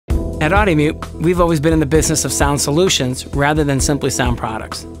At Audimute, we've always been in the business of sound solutions rather than simply sound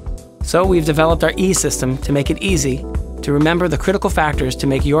products. So we've developed our E-system to make it easy to remember the critical factors to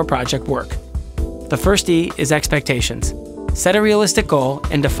make your project work. The first E is expectations. Set a realistic goal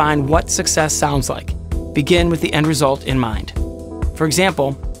and define what success sounds like. Begin with the end result in mind. For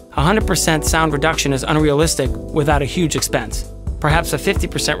example, 100% sound reduction is unrealistic without a huge expense. Perhaps a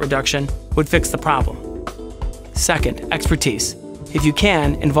 50% reduction would fix the problem. Second, expertise. If you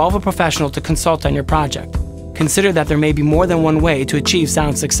can, involve a professional to consult on your project. Consider that there may be more than one way to achieve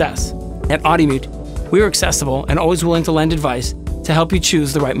sound success. At Audimute, we are accessible and always willing to lend advice to help you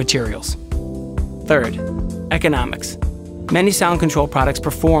choose the right materials. Third, economics. Many sound control products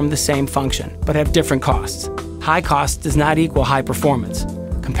perform the same function, but have different costs. High cost does not equal high performance.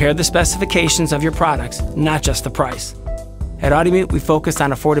 Compare the specifications of your products, not just the price. At Audimute, we focus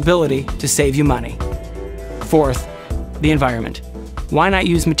on affordability to save you money. Fourth, the environment. Why not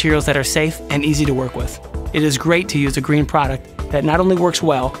use materials that are safe and easy to work with? It is great to use a green product that not only works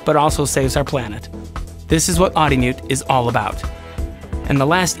well, but also saves our planet. This is what Audimute is all about. And the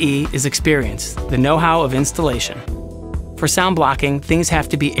last E is experience, the know-how of installation. For sound blocking, things have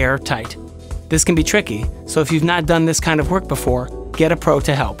to be airtight. This can be tricky, so if you've not done this kind of work before, get a pro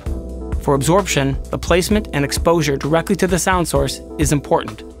to help. For absorption, the placement and exposure directly to the sound source is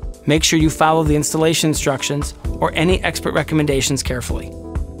important. Make sure you follow the installation instructions or any expert recommendations carefully.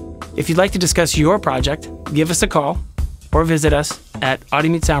 If you'd like to discuss your project, give us a call or visit us at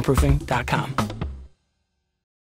audimutesoundproofing.com.